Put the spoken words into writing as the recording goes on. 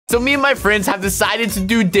So me and my friends have decided to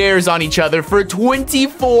do dares on each other for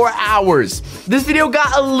 24 hours. This video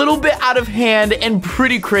got a little bit out of hand and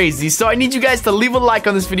pretty crazy, so I need you guys to leave a like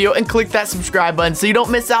on this video and click that subscribe button so you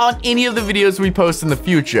don't miss out on any of the videos we post in the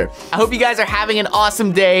future. I hope you guys are having an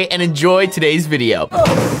awesome day and enjoy today's video.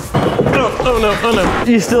 Oh no.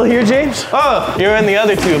 You still here, James? Oh, you're in the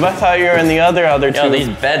other tube. I thought you were in the other tube. Yo, these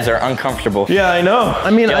beds are uncomfortable. Yeah, I know. I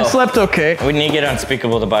mean, I slept okay. We need to get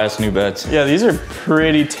Unspeakable to buy us new beds. Yeah, these are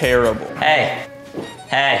pretty terrible. Hey.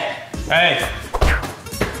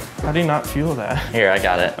 How do you not feel that? Here, I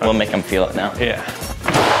got it. We'll make him feel it now. Yeah.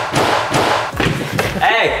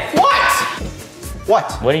 Hey!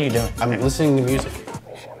 What? What are you doing? I'm listening to music.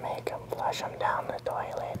 We should make him flush him down the toilet.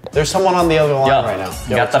 There's someone on the other line right now.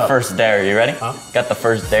 Yo, got the first dare. You ready? Huh? Got the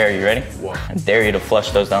first dare. You ready? What? I dare you to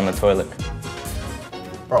flush those down the toilet.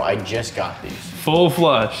 Bro, I just got these. Full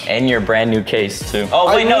flush. And your brand new case, too.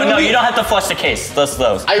 Oh, wait, no, you don't have to flush the case. Just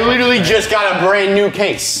those. I literally just got a brand new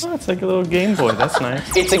case. Oh, it's like a little Game Boy. That's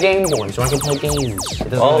nice. It's a Game Boy, so I can play games. It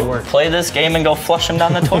doesn't really work. Play this game and go flush him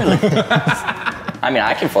down the toilet. I mean,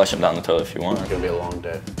 I can flush him down the toilet if you want. It's gonna be a long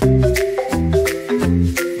day.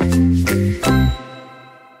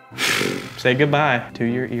 Say goodbye to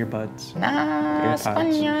your earbuds.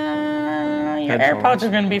 Your AirPods are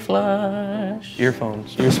gonna be flushed.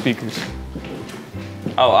 Earphones. Your speakers.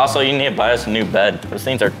 Oh, also, you need to buy us a new bed. Those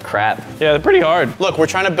things are crap. Yeah, they're pretty hard. Look, we're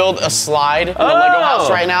trying to build a slide in the Lego house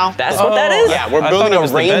right now. That's what that is? Yeah, we're building a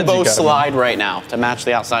rainbow slide right now to match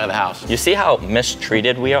the outside of the house. You see how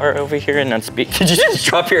mistreated we are over here in Unspeakable? Did you just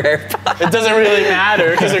drop your AirPods? It doesn't really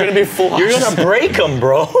matter because they're gonna be flushed. You're gonna break them,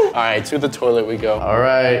 bro. All right, to the toilet we go. All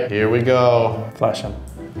right, here we go. Flush them.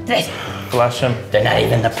 Flush them. They're not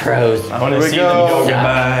even the pros. I want to see them go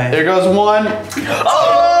goodbye. There goes one.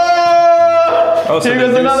 Oh, so here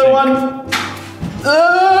goes another one.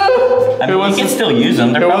 I mean, you can still use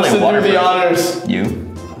them. They're probably waterproof. Who wants to do the honors? You. Did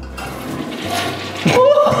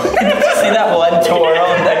you see that one twirl?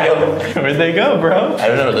 Where'd they go, bro? I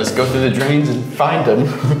don't know. Let's go through the drains and find them.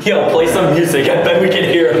 Yo, play some music. I bet we can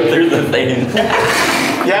hear them through the thing.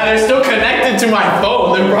 Yeah, they're still connected to my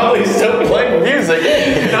phone. They're probably still playing music.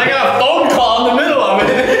 And I got a phone call in the middle of it.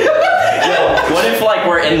 Yo, what if like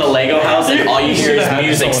we're in the Lego house and all you hear is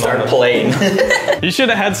music start playing? You should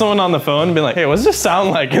have had someone on the phone and been like, hey, what's this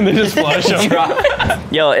sound like? And then just flush them.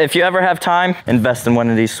 Yo, if you ever have time, invest in one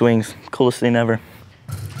of these swings. Coolest thing ever.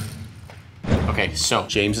 Okay, so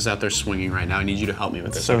James is out there swinging right now. I need you to help me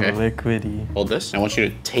with this, So okay? liquidy. Hold this. I want you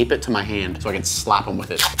to tape it to my hand so I can slap him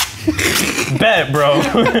with it. Bet, bro.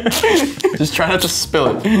 Just try not to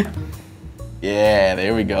spill it. Yeah,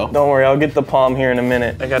 there we go. Don't worry, I'll get the palm here in a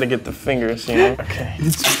minute. I gotta get the fingers, you know? Okay.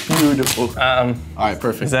 It's beautiful. All right,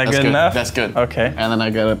 perfect. Is that That's good enough? That's good. Okay. And then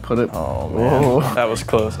I gotta put it. Oh, man. That was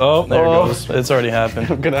close. Oh, there it goes. It's already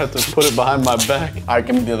happened. I'm gonna have to put it behind my back. All right,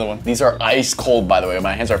 give me the other one. These are ice cold, by the way.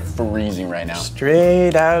 My hands are freezing right now.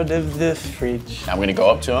 Straight out of the fridge. Now I'm gonna go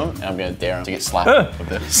up to him and I'm gonna dare him to get slapped with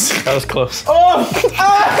this. That was close. Oh!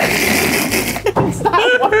 It's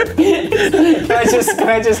not working. Can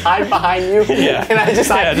I just hide behind you? Yeah. Can I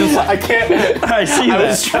just hide? I can't. I see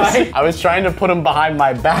that. I was trying to put him behind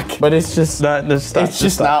my back, but it's just not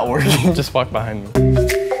working. Just walk behind me.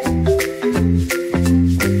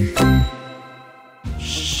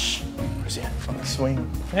 Shh. Where's he at? On the swing.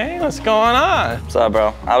 Hey, what's going on? What's up,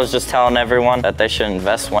 bro? I was just telling everyone that they should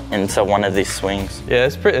invest into one of these swings. Yeah,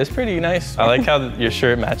 it's pretty nice. I like how your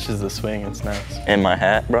shirt matches the swing. It's nice. In my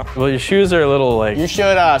hat, bro. Well, your shoes are a little like... You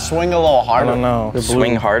should swing a litlittle harder. I don't know.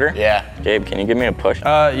 Swing harder? Yeah. Gabe, can you give me a push?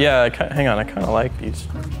 Yeah, hang on. I kind of like these.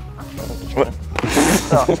 What?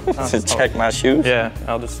 To check my shoes? Yeah,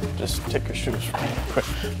 I'll just take your shoes real quick.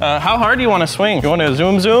 How hard do you want to swing? You want to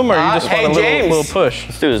zoom, or you just want a little push?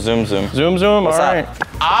 Let's do a zoom. Zoom, all right.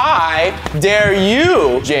 I dare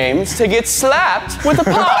you, James, to get slapped with a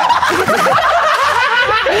pie.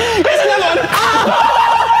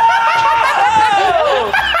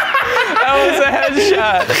 That was a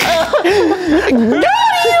headshot.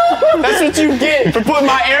 That's what you get for putting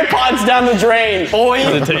my AirPods down the drain, boy.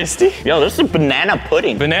 Is it tasty? Yo, this is banana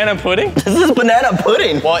pudding. Banana pudding? This is banana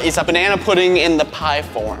pudding. Well, it's a banana pudding in the pie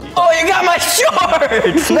form. Oh, you got my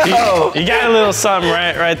shorts. No. You got a little something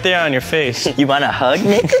right there on your face. You want a hug,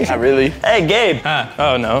 Nick? Not really. Hey, Gabe.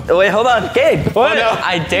 Oh, no. Wait, hold on. Gabe. What? Oh, no.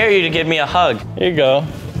 I dare you to give me a hug. Here you go.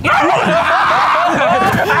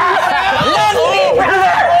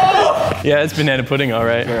 Yeah, it's banana pudding, all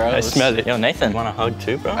right. I smell it. Yo, Nathan, want a hug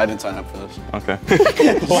too, bro? I didn't sign up for this. Okay.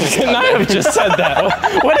 Why couldn't I have just said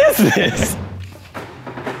that? What is this?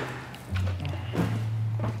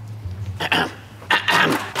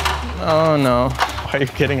 Oh, no. Why are you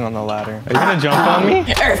getting on the ladder? Are you gonna jump on me?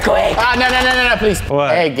 Earthquake! No, please.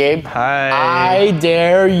 What? Hey, Gabe. Hi. I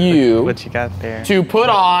dare you What you got there? to put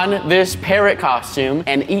on this parrot costume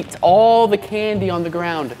and eat all the candy on the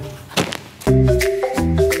ground.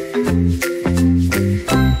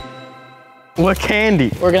 What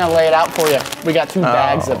candy? We're gonna lay it out for you. We got 2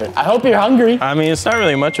 bags of it. I hope you're hungry. I mean, it's not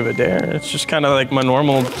really much of a dare. It's just kind of like my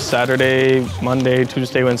normal Saturday, Monday,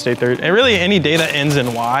 Tuesday, Wednesday, Thursday. And really any day that ends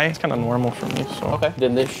in Y, it's kind of normal for me, so. Okay,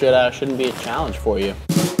 then this shouldn't be a challenge for you.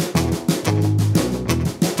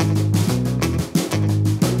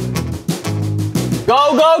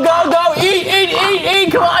 Go, go, go, go!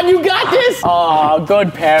 Eat! Come on, you got this! Oh,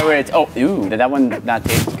 good parrot. Oh, ooh, did that one not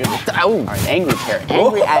taste good? Oh, all right, angry parrot.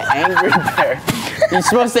 Angry parrot. You're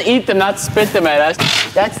supposed to eat them, not spit them at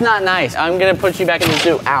us. That's not nice. I'm gonna put you back in the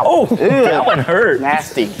zoo. Ow. Oh, that one hurt.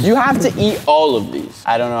 Nasty. You have to eat all of these.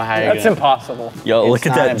 I don't know how you're That's gonna. impossible. Yo, It's look at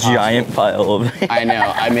not that impossible. giant pile of it. I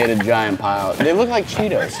know, I made a giant pile. They look like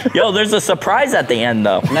Cheetos. Yo, there's a surprise at the end,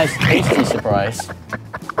 though. Nice, tasty surprise.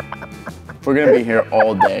 We're gonna be here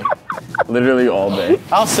all day. Literally all day.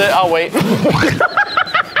 I'll sit, I'll wait.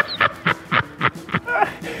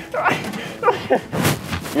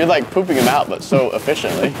 You're like pooping them out, but so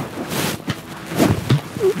efficiently.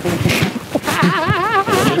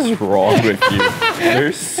 What is wrong with you?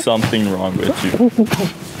 There's something wrong with you.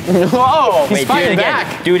 Whoa, he's Wait, do it fighting again.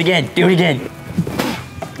 back. Do it again. Do it again.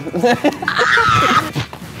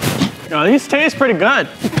 Oh, these taste pretty good.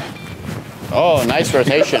 Oh, nice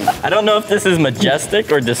rotation. I don't know if this is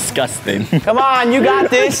majestic or disgusting. Come on, you got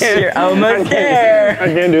this. You're almost there. I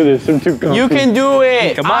can't do this, I'm too comfy. You can do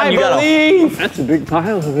it. Come on, I you gotta- believe. That's a big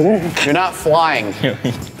pile over there. You're not flying.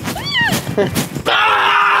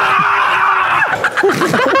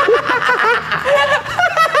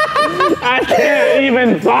 I can't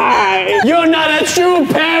even fly. You're not a true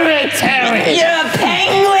parrot, Terry. You're a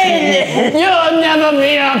penguin. You'll never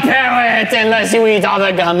be a parrot unless you eat all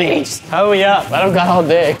the gummies. Hurry up. I don't got all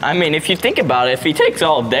day. I mean, if you think about it, if he takes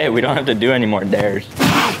all day, we don't have to do any more dares.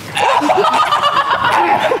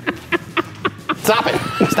 Stop it.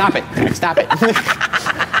 Stop it. Stop it.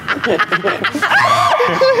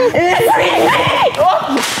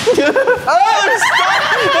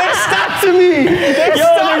 They're stuck to me. They're Yo,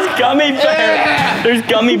 stuck. there's gummy bear. There's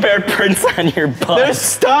gummy bear prints on your butt. They're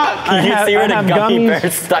stuck. You can see where the have gummy gummies.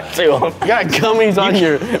 bear stuck to him. You got gummies on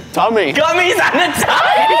your tummy. Gummies on the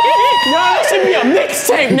tummy. No, that should be a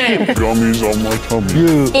mixtape name. Gummies on my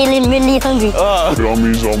tummy. Feeling really hungry.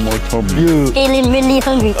 Gummies on my tummy. Feeling really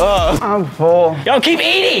hungry. I'm full. Yo, keep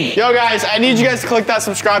eating. Yo guys, I need you guys to click that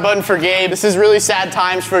subscribe button for Gabe. This is really sad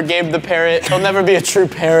times for Gabe the parrot. He'll never be a true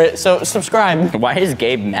parrot, so subscribe. Why is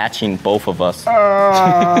Gabe matching both of us?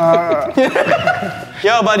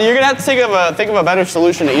 Yo, buddy, you're gonna have to think of a better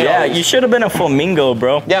solution to eat all Yeah, these. you should have been a flamingo,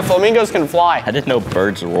 bro. Yeah, flamingos can fly. I didn't know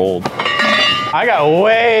birds rolled. I got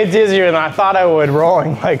way dizzier than I thought I would,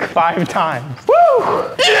 rolling like 5 times.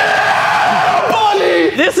 Woo! Yeah, buddy!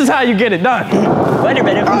 This is how you get it done. Wait a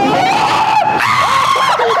minute.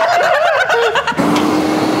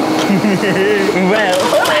 Well.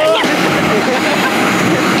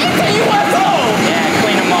 Yeah,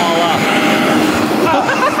 clean them all up.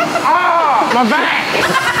 My back.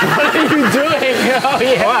 What are you doing? Oh,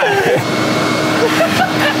 yeah. What?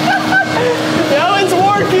 Yo, it's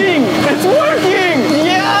working! It's working!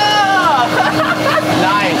 Yeah!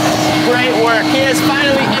 Nice. Great work. He has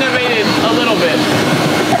finally innovated a little bit.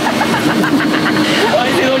 Why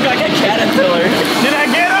does he look like a caterpillar? Did I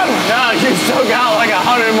get him? No, you still got like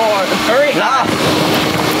 100 more. Hurry up.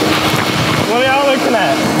 What are y'all looking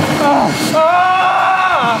at?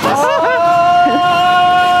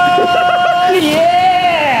 Yeah!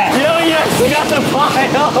 Yo, yes, you got the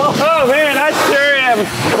pile. Oh man, I sure am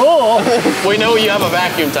cool. We know you have a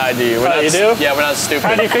vacuum tied to you. We're not you do? Yeah, we're not stupid.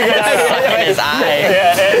 How do you figure that out? In his eye.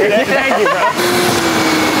 Yeah, thank you, bro.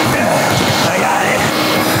 I got it.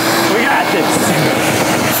 We got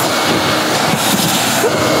this.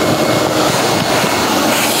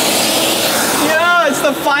 Yeah, it's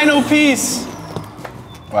the final piece.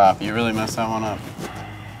 Wow, you really messed that one up.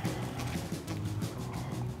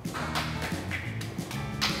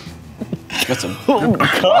 That's a,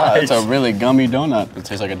 wow, that's a really gummy donut. It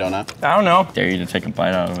tastes like a donut. I don't know. Dare you to take a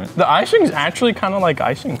bite out of it. The icing's actually kind of like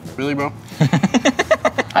icing. Really, bro?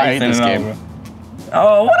 I hate this game.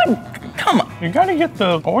 Oh, what a... Come on. You gotta get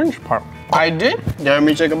the orange part. I did. Dare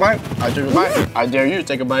me to take a bite. I took a bite. I dare you to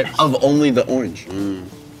take a bite of only the orange.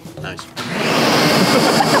 Nice.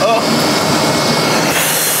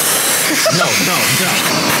 No.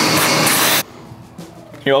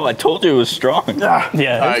 Yo, I told you it was strong. Yeah,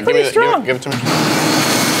 All right, it's pretty strong. give it to me.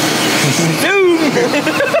 Dude!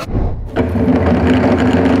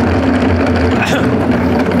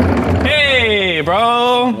 Hey,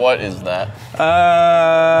 bro. What is that?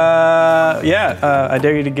 I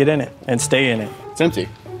dare you to get in it and stay in it. It's empty.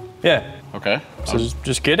 Yeah. Okay. So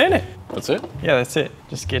just get in it. That's it? Yeah, that's it.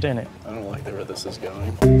 Just get in it. I don't like where this is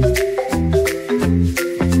going.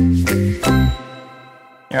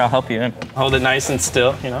 Here, I'll help you in. Hold it nice and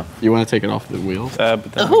still, you know? You want to take it off the wheels? But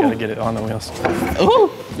then we gotta get it on the wheels. Ooh.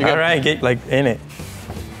 All right, get like in it.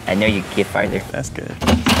 I know you can get farther. That's good.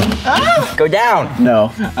 Go down.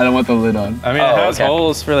 No, I don't want the lid on. I mean, it has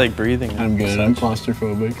holes for like breathing. I'm good. I'm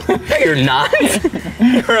claustrophobic. No, you're not.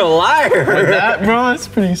 You're a liar. That, bro, that's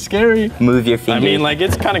pretty scary. Move your finger. I mean, like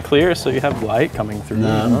it's kind of clear, so you have light coming through. No,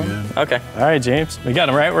 I'm good. Okay. All right, James, we got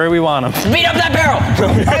him right where we want him. Speed up that barrel.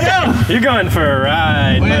 I know. You're going for a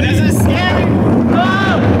ride. Wait, buddy. this is scary.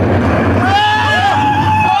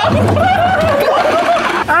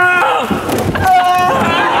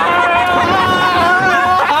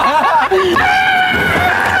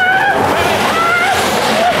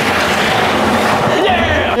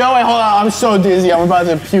 Yo, wait, hold on. I'm so dizzy. I'm about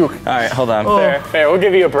to puke. All right, hold on. Fair. We'll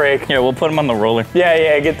give you a break. Here, we'll put him on the roller.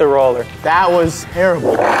 Yeah, get the roller. That was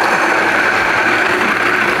terrible.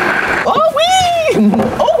 Oh, wee!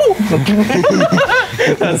 Oh!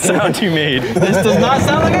 That sound you made. This does not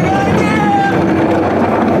sound like a good idea.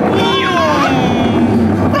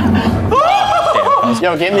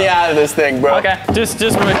 Yo, get me out of this thing, bro. Okay. Just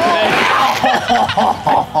wait.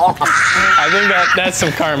 I think that's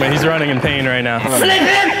some karma. He's running in pain right now. Flip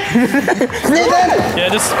him! Yeah,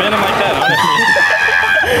 just spin him like that,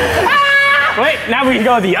 honestly. Wait, now we can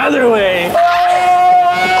go the other way.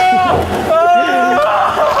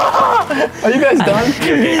 Are you guys done?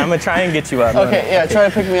 Okay, I'm gonna try and get you up. Okay, yeah, try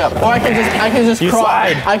to pick me up. Or I can just You crawl.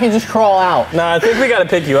 slide. I can just crawl out. No, I think we gotta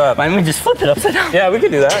pick you up. Why don't we just flip it upside down? Yeah, we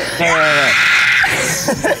could do that. No.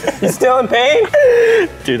 You still in pain?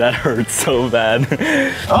 Dude, that hurts so bad.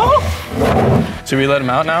 Oh! Should we let him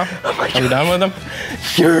out now? Are we done with him?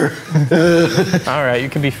 Sure. All right, you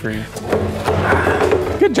can be free.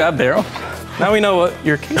 Good job, Daryl. Now we know what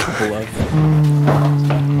you're capable of.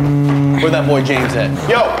 Where'd that boy James at?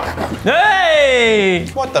 Yo! Hey!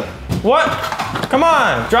 What the? What? Come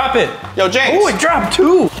on, drop it. Yo, James! Oh, it dropped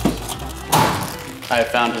too. I have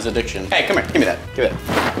found his addiction. Hey, come here. Give me that. Give it.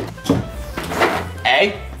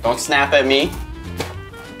 Hey, don't snap at me.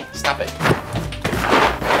 Stop it.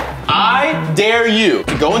 I dare you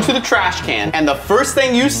to go into the trash can, and the first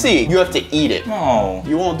thing you see, you have to eat it. No.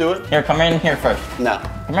 You won't do it? Here, come in here first. No.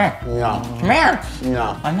 Come here. No. Come here.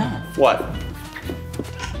 No. Why not? What?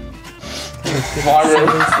 Farted.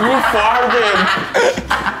 You farted.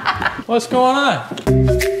 What's going on?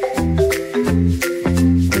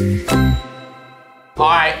 All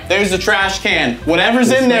right, there's the trash can.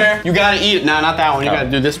 Whatever's in there, you gotta eat it. Nah, not that one. You gotta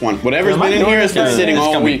do this one. Whatever's been in here has been sitting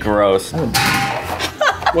all week. Gross.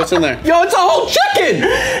 What's in there? Yo, it's a whole chicken.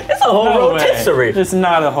 It's a whole rotisserie. It's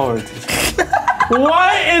not a whole rotisserie.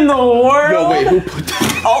 What in the world? Yo, wait, who put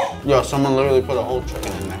that? Oh. Yo, someone literally put a whole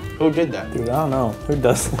chicken in there. Who did that? Dude, I don't know. Who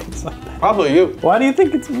does things like that? Probably you. Why do you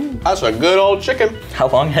think it's me? That's a good old chicken. How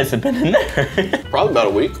long has it been in there? Probably about a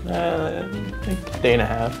week. I think a day and a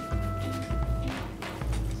half.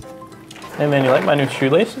 Hey man, you like my new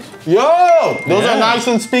shoelaces? Yo, those are nice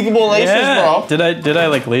Unspeakable laces, bro. Did I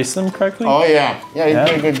like lace them correctly? Oh yeah. Yeah, you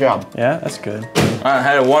did a good job. Yeah, that's good. I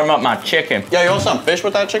had to warm up my chicken. Yeah, you want some fish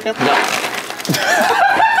with that chicken? No.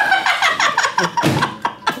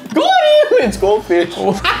 It's goldfish.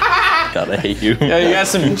 God, I hate you. Yeah, you got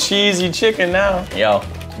some cheesy chicken now. Yo,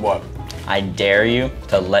 What? I dare you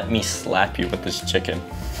to let me slap you with this chicken.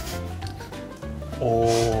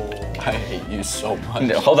 Oh, I hate you so much.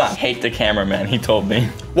 No, hold on. Hate the cameraman, he told me.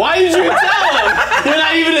 Why did you tell him? You're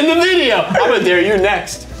not even in the video. I'm gonna dare you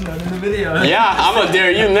next. Not in the video. Yeah, I'm gonna dare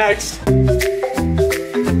you next.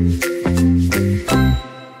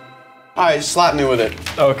 All right, slap me with it.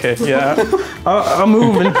 Okay, yeah. I'm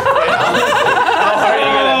moving.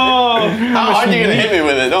 How hard are you gonna hit me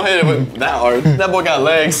with it? Don't hit it with that hard. That boy got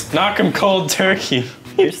legs. Knock him cold turkey.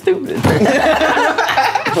 You're stupid.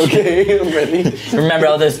 Okay, I'm ready. Remember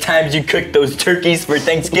all those times you cooked those turkeys for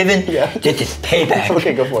Thanksgiving? Yeah. This is payback.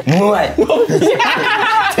 Okay, go for it. What?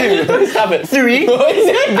 Stop it. 3. Go.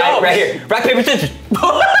 Right here. Rock, paper, scissors.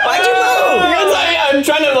 Why'd you move? Because I'm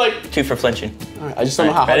trying to like. 2 for flinching. All right, I just don't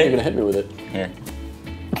know how hard Ready? you're gonna hit me with it. Here.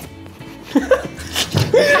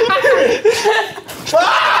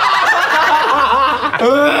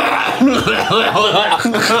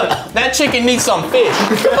 That chicken needs some fish.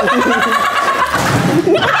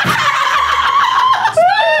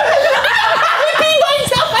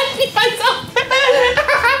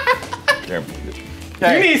 There.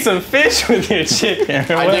 You need some fish with your chicken.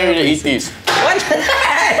 I dare you to eat these. What the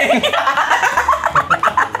heck?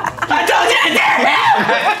 I told you to dare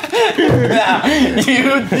him! Now,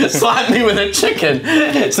 you slapped me with a chicken,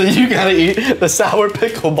 so you gotta eat the sour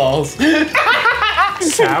pickle balls.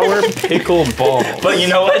 Sour pickle ball. But you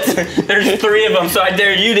know what? There's 3 of them, so I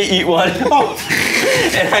dare you to eat one.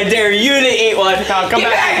 And I dare you to eat one. Now, come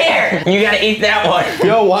back here! You gotta eat that one.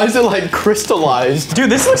 Yo, why is it like crystallized? Dude,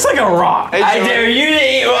 this looks like a rock. Hey, I dare you to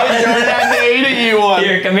eat one. I dare you to eat one.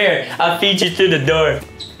 Here, come here. I'll feed you through the door.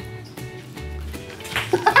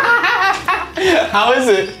 How is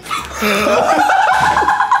it?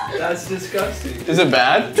 That's disgusting. Is it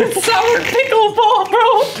bad? Sour pickle ball, bro.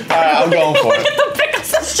 Alright, I'm going for it. The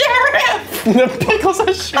pickle's a sheriff. The pickles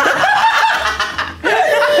are shit.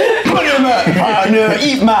 Put him up, partner.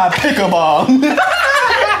 Eat my pickle ball.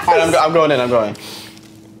 Alright, I'm going in. I'm going. Is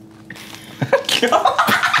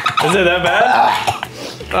it that bad?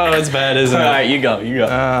 Oh, it's bad, isn't it? All right, you go. You go.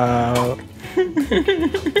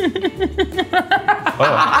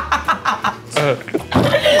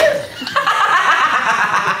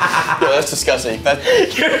 Yo, that's disgusting.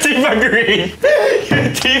 Your teeth are green.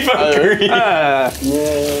 Your teeth are green. Yeah,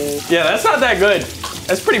 that's not that good.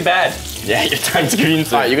 That's pretty bad. Yeah, your tongue's green.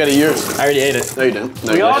 So Alright, you gotta eat yours. I already ate it. No, you didn't.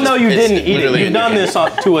 No, We all know you didn't eat it. literally You've done this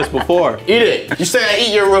to us before. Eat it. You said I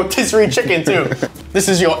eat your rotisserie chicken too. This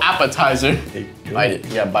is your appetizer. Bite it.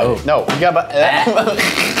 You gotta bite it. No, you gotta bite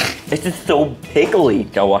it. This is so pickly.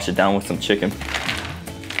 Gotta wash it down with some chicken.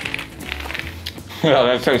 Yeah,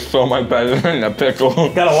 that tastes so much better than the pickle.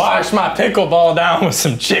 Gotta wash my pickle ball down with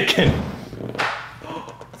some chicken.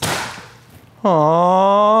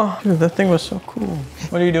 Aww, dude, that thing was so cool.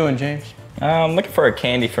 What are you doing, James? I'm looking for a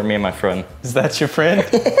candy for me and my friend. Is that your friend?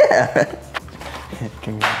 Yeah,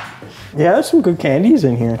 there's some good candies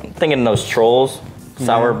in here. I'm thinking those trolls.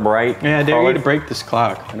 Sour Bright. Yeah, I dare you colored. to break this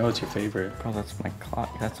clock. I know it's your favorite. Bro, that's my clock.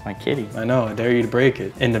 That's my kitty. I know, I dare you to break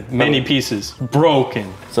it into many pieces.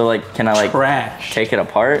 Broken, So like, can I like trash, take it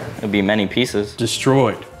apart? It'd be many pieces.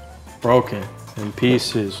 destroyed, broken, in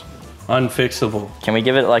pieces, unfixable. Can we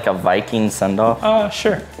give it like a Viking send-off?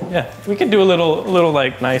 Sure, yeah. We could do a little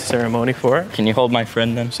like nice ceremony for it. Can you hold my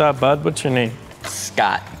friend then? What's up, bud? What's your name?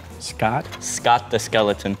 Scott. Scott? Scott the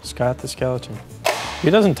skeleton. Scott the skeleton. He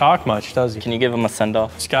doesn't talk much, does he? Can you give him a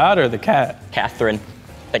send-off? Scott or the cat? Catherine,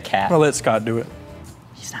 the cat. I'll let Scott do it.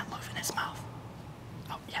 He's not moving his mouth.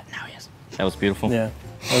 Oh, yeah, now he is. That was beautiful. Yeah,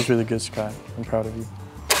 that was really good, Scott. I'm proud of you.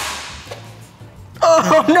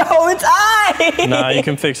 Oh no, it's I! Nah, you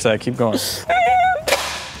can fix that. Keep going.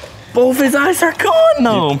 Both his eyes are gone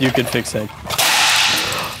though. You could fix that.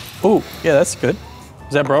 Ooh, yeah, that's good.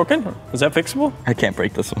 Is that broken? Is that fixable? I can't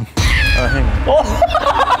break this one. Hang on.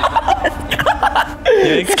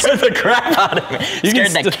 Yeah, you can Scared the crap out of me.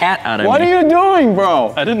 Scared the cat out of me. What are you doing,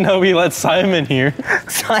 bro? I didn't know we let Simon here.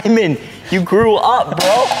 Simon, you grew up, bro.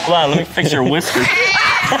 Hold on, let me fix your whiskers.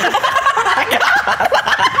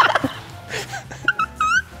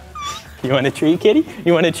 You want a treat, kitty?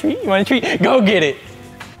 You want a treat? You want a treat? Go get it.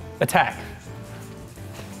 Attack.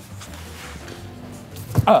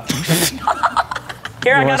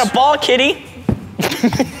 Here, I got a ball, kitty.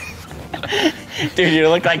 Dude, you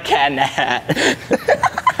look like Cat in a Hat.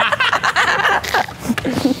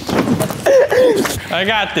 I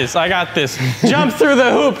got this. I got this. Jump through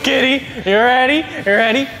the hoop, kitty. You ready? You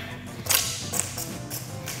ready?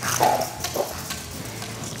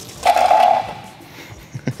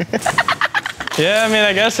 Yeah, I mean,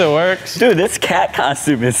 I guess it works. Dude, this cat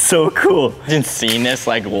costume is so cool. Imagine seeing this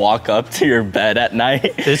like walk up to your bed at night.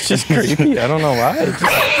 It's just creepy. I don't know why.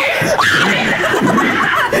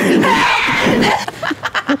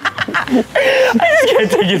 I just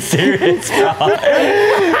can't take it serious, bro.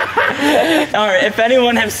 Alright, if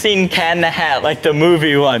anyone has seen Cat in the Hat, like the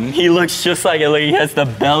movie one, he looks just like it. Like he has the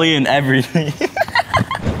belly and everything.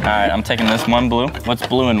 Alright, I'm taking this one blue. What's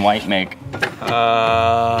blue and white make?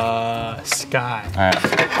 Sky.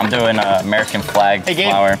 Alright, I'm doing an American flag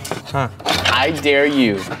flower. I dare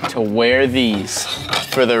you to wear these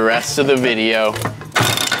for the rest of the video.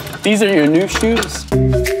 These are your new shoes.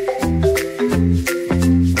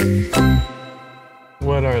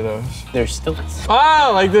 What are those? They're stilts.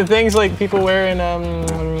 Oh, like the things like people wear in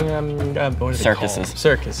what are they Circuses. called?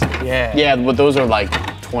 Circus. Yeah. Yeah, but those are like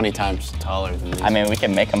 20 times taller than these. I mean, we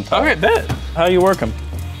can make them tall. Okay, bet. How you work them?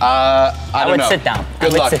 I don't would know. sit down. Good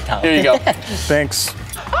I would luck. sit down. Here you go. Thanks.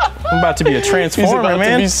 I'm about to be a He's transformer, about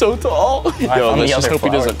man. to be so tall. Yo, found let's the just other hope he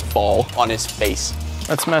flower. doesn't fall on his face.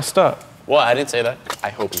 That's messed up. Well, I didn't say that. I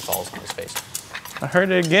hope he falls on his face. I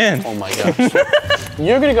heard it again. Oh my gosh.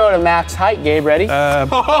 You're gonna go to max height, Gabe. Ready? I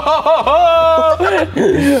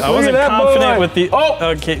wasn't confident with the. Oh,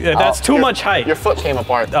 okay. That's too much height. Your foot came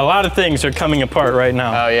apart. A lot of things are coming apart right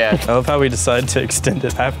now. Oh yeah. I love how we decide to extend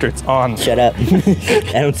it after it's on. Shut up.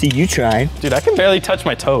 I don't see you trying. Dude, I can barely touch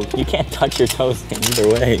my toe. You can't touch your toes either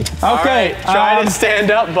way. Okay. Try to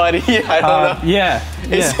stand up, buddy. I don't know. Yeah.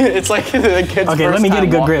 It's like the kid's Okay, let me get a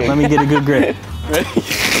good grip. Let me get a good grip.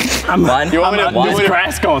 One. You want me to do This it?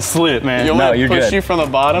 grass gonna slip, man. You want No, me you're to push good. you from the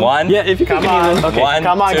bottom? One. Yeah, if you can Come give me on. one. Okay. One,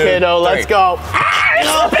 Come on, two, kiddo. Let's three. go.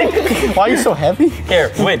 Why are you so heavy?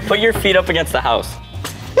 Here, wait, put your feet up against the house.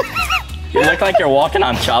 You look like you're walking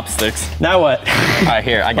on chopsticks. Now what? All right,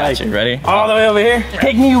 here, I got you. Ready? All the way over here?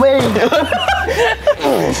 Take me away.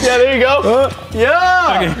 Yeah, there you go.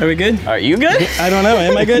 Yeah. Okay, are we good? Are you good? I don't know.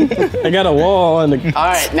 Am I good? I got a wall on the. All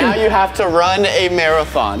right, now you have to run a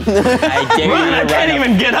marathon. I dare you I to can't run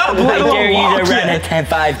even get up. I let alone dare you walk to run yet. a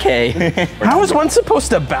 5K. How is one supposed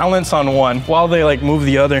to balance on one while they like move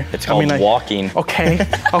the other? It's called walking. Okay,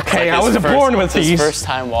 okay. I His wasn't born with his these. first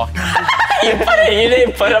time walking. You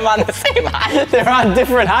didn't put them on the same height. They're on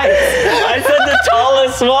different heights. I said the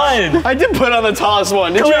tallest one. I did put on the tallest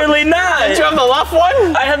one. Did Clearly not. Did you have the left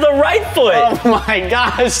one? I have the right foot. Oh my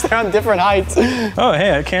gosh, they're on different heights. Oh,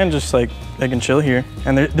 hey, I can just like I can chill here,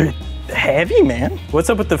 and they're heavy, man. What's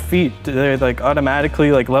up with the feet? Do they like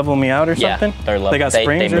automatically like level me out or something? They're low. They got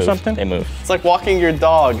springs or move. something? They move. It's like walking your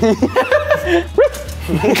dog.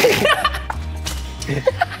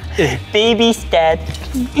 Baby step.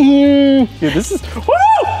 Dude, this is woo!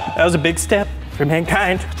 That was a big step for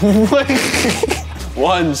mankind.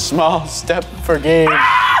 One small step for Gabe.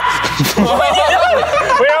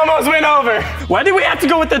 We almost went over. Why did we have to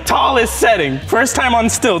go with the tallest setting? First time on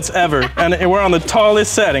stilts ever, and we're on the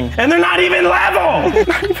tallest setting, and they're not even level. They're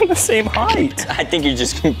not even the same height. I think you're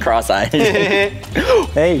just cross-eyed. Hey,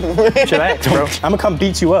 chillax, bro. I'm gonna come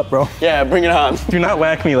beat you up, bro. Yeah, bring it on. Do not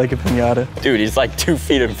whack me like a pinata. Dude, he's like 2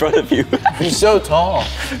 feet in front of you. You're so tall.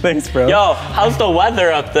 Thanks, bro. Yo, how's the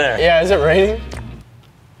weather up there? Yeah, is it raining?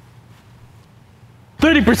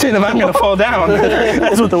 30% of I'm gonna fall down.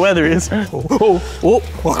 That's what the weather is. I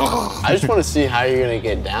just want to see how you're gonna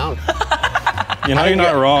get down. You know, you're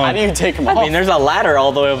not wrong. How do you take them off? I mean, there's a ladder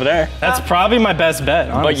all the way over there. That's probably my best bet,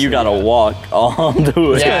 honestly. But you gotta walk all the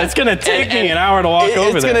way. Yeah. It's gonna take And- me an hour to walk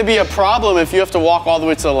over It's there. gonna be a problem if you have to walk all the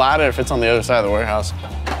way to the ladder if it's on the other side of the warehouse.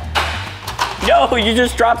 Yo, you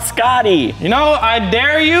just dropped Scotty. You know, I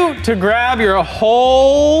dare you to grab your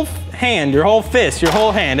whole hand, your whole fist, your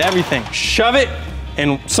whole hand, everything. Shove it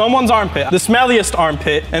in someone's armpit, the smelliest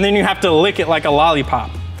armpit, and then you have to lick it like a lollipop.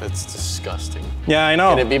 That's disgusting. Yeah, I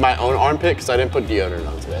know. Can it be my own armpit? Because I didn't put deodorant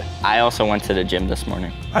on today. I also went to the gym this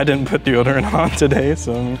morning. I didn't put deodorant on today,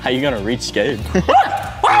 so. How you gonna reach Gabe?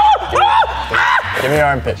 Give me your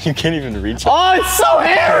armpit. You can't even reach it. Oh, it's so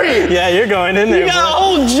hairy! Yeah, you're going in there, You got a bro.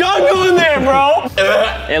 whole jungle in there, bro!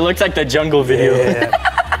 It looks like the jungle video.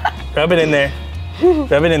 Rub it in there.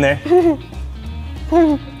 Rub it in there.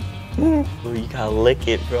 Ooh, you gotta lick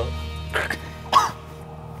it, bro.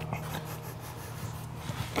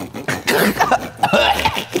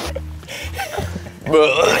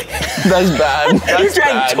 That's bad. You That's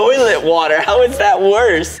drank bad. toilet water. How is that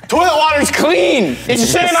worse? Toilet water's clean. It's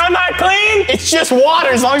Saying just, I'm not clean? it's just water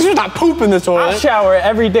as long as you're not pooping the I toilet. shower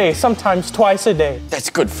every day, sometimes twice a day. That's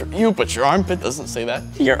good for you, but your armpit doesn't say that.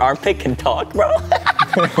 Your armpit can talk, bro.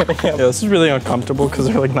 Yeah, this is really uncomfortable because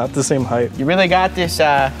they're like not the same height. You really got this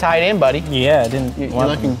tied in, buddy. Yeah, I didn't. You're want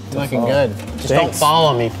looking, them to looking fall. good. Just don't Thanks.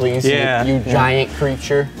 follow me, please. Yeah, You yeah. giant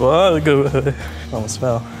creature. Well, go. Almost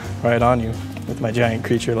fell right on you with my giant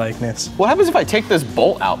creature likeness. What happens if I take this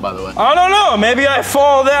bolt out, by the way? I don't know. Maybe I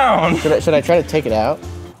fall down. Should I try to take it out?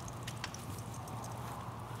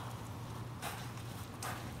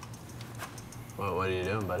 Well, what are you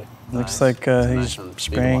doing, buddy? Looks like he's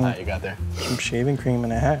spraying hat you got there. some shaving cream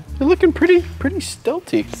in a hat. You're looking pretty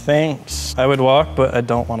stilty. Thanks. I would walk, but I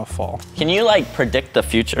don't want to fall. Can you like predict the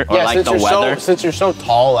future or Yeah, like since the you're weather? since you're so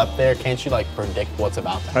tall up there, can't you like predict what's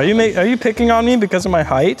about to happen? Are you picking on me because of my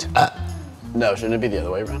height? No, shouldn't it be the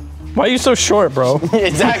other way around? Why are you so short, bro?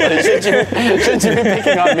 Exactly. Shouldn't you be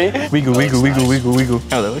picking on me? Wiggle, wiggle, wiggle, wiggle, wiggle.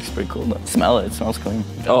 Oh, that looks pretty cool though. Smell it. It smells clean.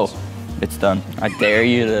 Oh, it's done. I dare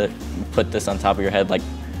you to put this on top of your head like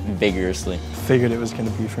vigorously. Figured it was gonna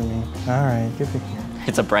be for me. All right, give it here.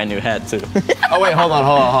 It's a brand new hat too. Oh wait, hold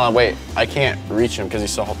on. Wait, I can't reach him because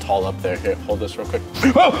he's so tall up there. Here, hold this real quick.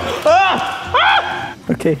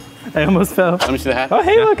 Okay, I almost fell. Let me see the hat. Oh,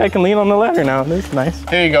 hey, look, I can lean on the ladder now. That's nice.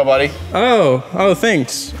 Here you go, buddy. Oh,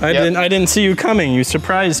 thanks. I Yep. didn't see you coming. You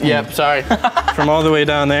surprised me. Yep, sorry. From all the way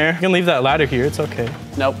down there. You can leave that ladder here. It's okay.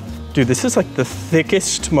 Nope. Dude, this is like the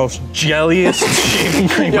thickest, most jelliest shaving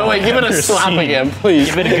cream. Yo, wait, give it a I've ever slap seen. again, please.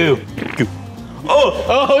 Give it a goo.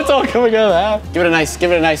 Oh, it's all coming out of that. Give it a nice,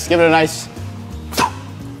 give it a nice, give it a nice.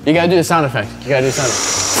 You gotta do the sound effect. You gotta do the sound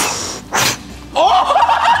effect.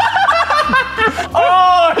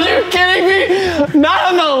 Oh, are you kidding me?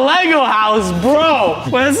 Not on the Lego house, bro.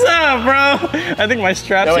 What's up, bro? I think my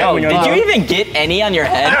strap's Yo, wait, coming Did off. you even get any on your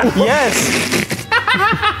head? Yes.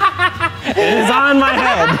 It is on my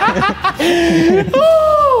head.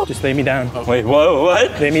 Just lay me down. Wait, whoa,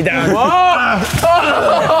 what? Lay me down.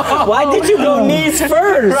 Why did you go knees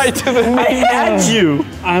first? Right to the knee. I had you.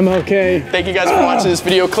 I'm okay. Thank you guys for watching this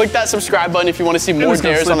video. Click that subscribe button if you want to see more was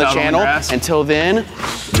gonna dares slip on the out on the channel. grass. Until then.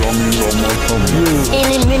 Yummies on my tummy.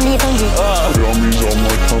 Feeling really hungry. Yummies on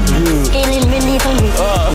my tummy. Feeling really hungry.